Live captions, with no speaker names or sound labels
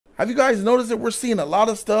Have you guys noticed that we're seeing a lot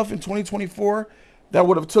of stuff in 2024 that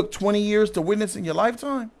would have took 20 years to witness in your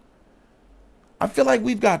lifetime? I feel like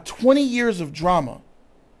we've got 20 years of drama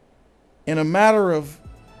in a matter of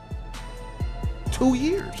 2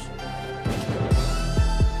 years.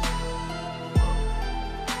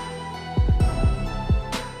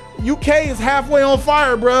 UK is halfway on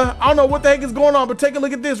fire, bruh. I don't know what the heck is going on, but take a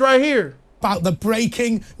look at this right here. About the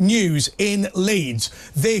breaking news in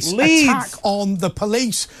Leeds. This attack on the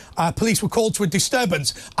police. Police were called to a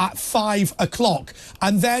disturbance at 5 o'clock.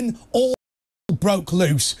 And then all broke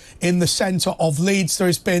loose in the centre of Leeds. There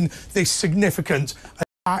has been this significant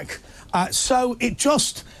attack. So it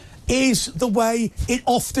just is the way it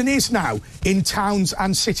often is now in towns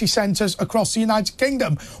and city centres across the United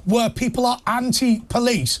Kingdom, where people are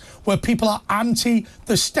anti-police, where people are anti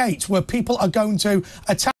the state, where people are going to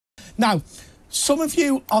attack. Now, some of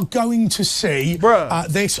you are going to see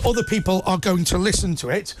this, other people are going to listen to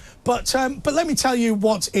it, but let me tell you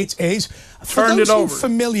what it is. For those who are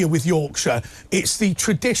familiar with Yorkshire, it's the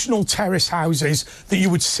traditional terrace houses that you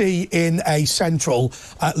would see in a central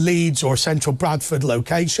Leeds or central Bradford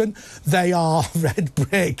location. They are red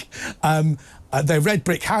brick. They're red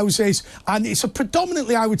brick houses, and it's a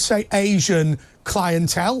predominantly, I would say, Asian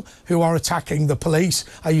clientele who are attacking the police.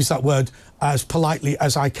 I use that word as politely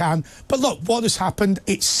as I can. But look, what has happened,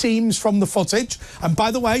 it seems from the footage, and by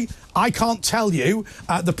the way, I can't tell you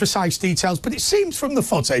the precise details, but it seems from the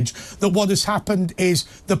footage that what has happened is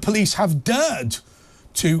the police have dared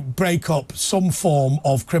to break up some form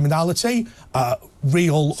of criminality,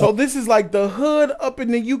 real. So this is like the hood up in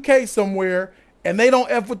the UK somewhere, and they don't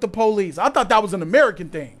F with the police. I thought that was an American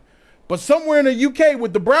thing. But somewhere in the UK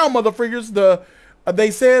with the brown motherfuckers,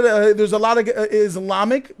 they said there's a lot of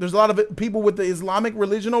Islamic. There's a lot of people with the Islamic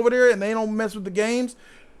religion over there, and they don't mess with the games.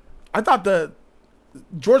 I thought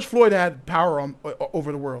George Floyd had power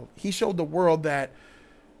over the world. He showed the world that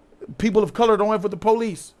people of color don't F with the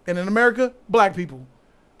police. And in America, black people.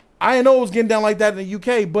 I didn't know it was getting down like that in the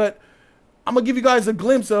UK, but I'm going to give you guys a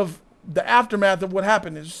glimpse of the aftermath of what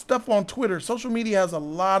happened. There's stuff on Twitter. Social media has a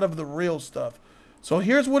lot of the real stuff. So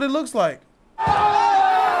here's what it looks like. What?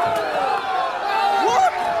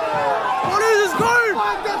 What is this going?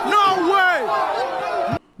 No way!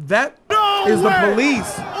 That is the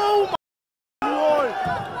police. Oh my Lord!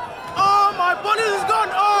 Oh, my police is gone!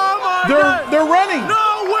 Oh my God! They're running!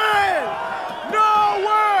 No way! No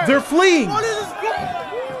way! They're fleeing! What is this going?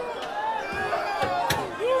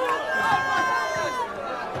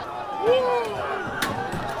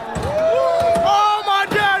 Oh my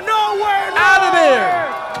God! No way! No Out of there!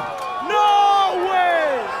 No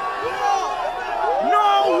way!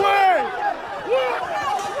 No way!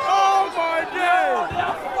 Oh my God!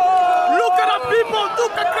 Look at the people!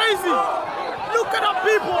 Look at crazy! Look at the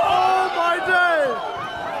people! Oh my day!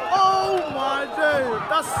 Oh my day!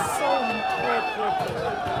 That's so perfect!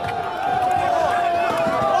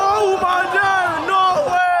 Oh my day! No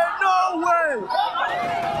way! No way!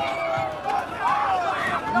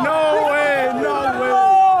 No way! No way!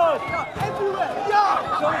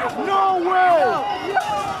 No way!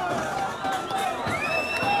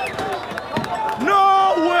 No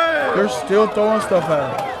way! They're still throwing stuff at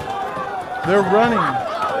them. They're running.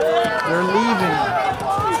 They're leaving.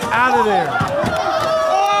 Out of there.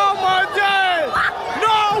 Oh my day!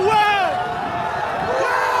 No way!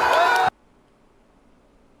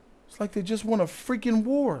 It's like they just won a freaking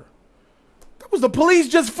war. That was the police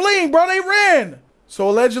just fleeing, bro. They ran. So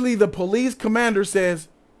allegedly the police commander says,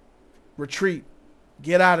 retreat.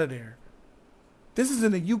 Get out of there. This is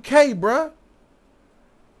in the UK, bruh.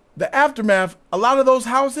 The aftermath, a lot of those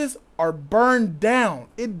houses are burned down.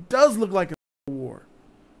 It does look like a war.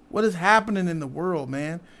 What is happening in the world,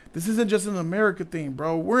 man? This isn't just an America thing,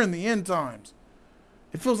 bro. We're in the end times.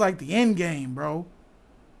 It feels like the end game, bro.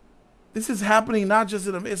 This is happening not just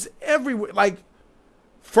in it's everywhere. Like,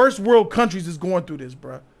 first world countries is going through this,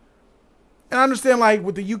 bruh. And I understand, like,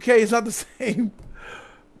 with the UK, it's not the same.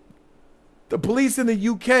 The police in the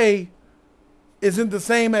UK isn't the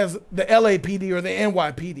same as the LAPD or the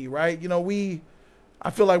NYPD, right? You know, I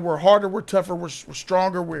feel like we're harder, we're tougher, we're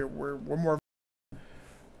stronger, we're more.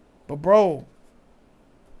 But bro,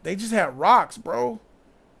 they just had rocks, bro.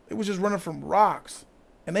 They was just running from rocks,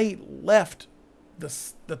 and they left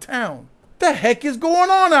the town. The heck is going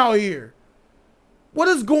on out here? What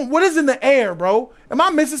is in the air, bro? Am I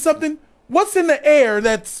missing something? What's in the air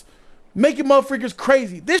that's making motherfuckers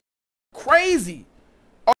crazy? This crazy.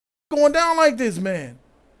 Going down like this, man.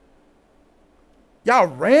 Y'all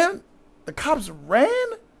ran? The cops ran?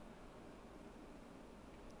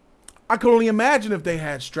 I could only imagine if they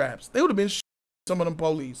had straps. They would have been some of them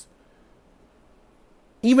police.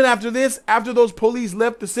 Even after this, after those police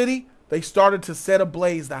left the city, they started to set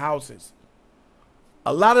ablaze the houses.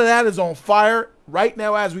 A lot of that is on fire right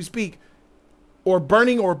now as we speak, or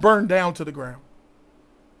burning or burned down to the ground.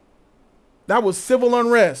 That was civil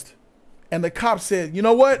unrest. And the cops said, you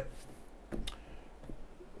know what?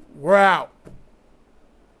 We're out.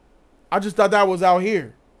 I just thought that was out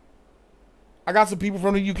here. I got some people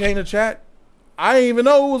from the UK in the chat. I didn't even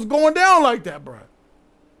know it was going down like that, bro.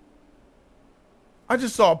 I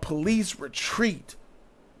just saw police retreat.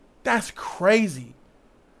 That's crazy.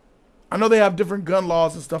 I know they have different gun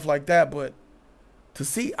laws and stuff like that, but to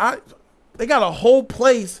see, they got a whole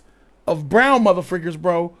place of brown motherfuckers,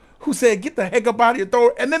 bro, who said, get the heck up out of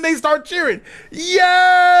here, and then they start cheering.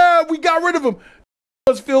 Yeah, we got rid of them.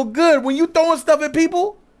 It must feel good when you throwing stuff at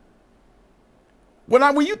people.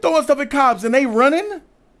 When you throwing stuff at cops and they running,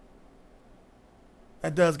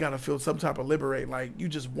 that does gotta feel some type of liberating, like you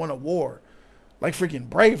just won a war. Like freaking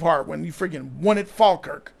Braveheart when you freaking won at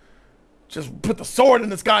Falkirk. Just put the sword in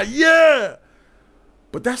the sky, yeah!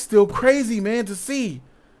 But that's still crazy, man, to see.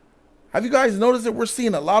 Have you guys noticed that we're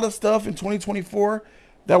seeing a lot of stuff in 2024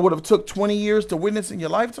 that would have took 20 years to witness in your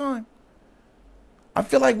lifetime? I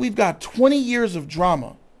feel like we've got 20 years of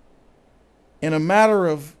drama in a matter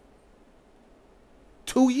of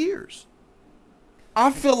 2 years.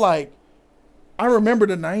 I feel like I remember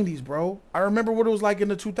the 90s, bro. I remember what it was like in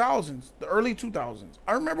the 2000s, the early 2000s.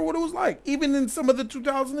 I remember what it was like, even in some of the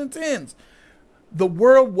 2010s. The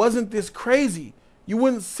world wasn't this crazy. You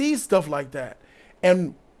wouldn't see stuff like that.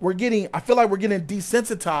 And I feel like we're getting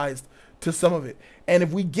desensitized to some of it. And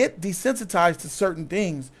if we get desensitized to certain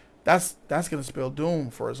things, that's going to spell doom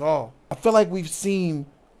for us all. I feel like we've seen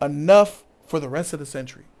enough for the rest of the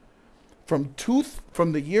century. From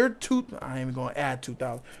the year 2000, I ain't even going to add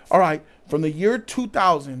 2000. All right, from the year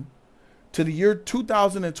 2000 to the year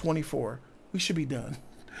 2024, we should be done.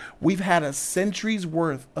 We've had a century's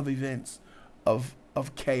worth of events, of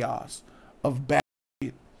chaos, of bad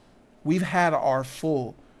shit. We've had our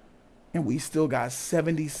full, and we still got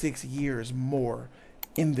 76 years more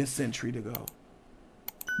in this century to go.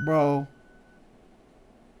 Bro,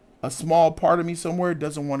 a small part of me somewhere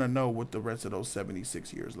doesn't want to know what the rest of those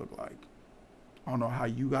 76 years look like. I don't know how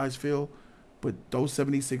you guys feel, but those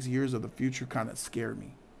 76 years of the future kind of scare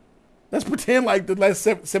me. Let's pretend like the last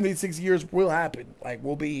 76 years will happen. Like,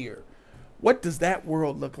 we'll be here. What does that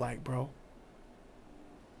world look like, bro?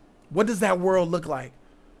 What does that world look like?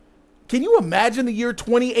 Can you imagine the year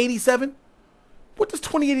 2087? What does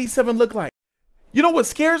 2087 look like? You know what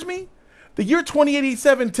scares me? The year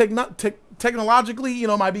 2087 technologically,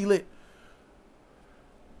 might be lit.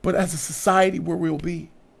 But as a society, where we'll be,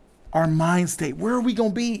 our mind state, where are we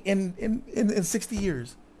going to be in 60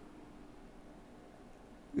 years?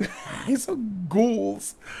 Some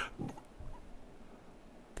ghouls.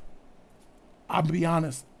 I'll be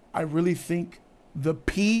honest. I really think the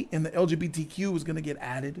P in the LGBTQ is going to get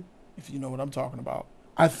added, if you know what I'm talking about.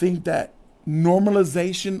 I think that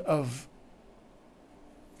normalization of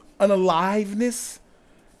unaliveness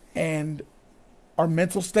and our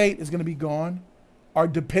mental state is going to be gone. Our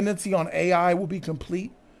dependency on AI will be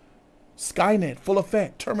complete. Skynet, full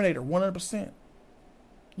effect. Terminator, 100%.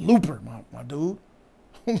 Looper, my dude.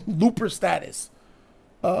 Looper status.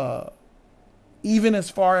 Even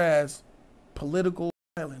as far as political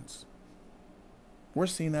violence. We're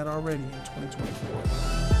seeing that already in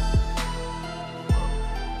 2024.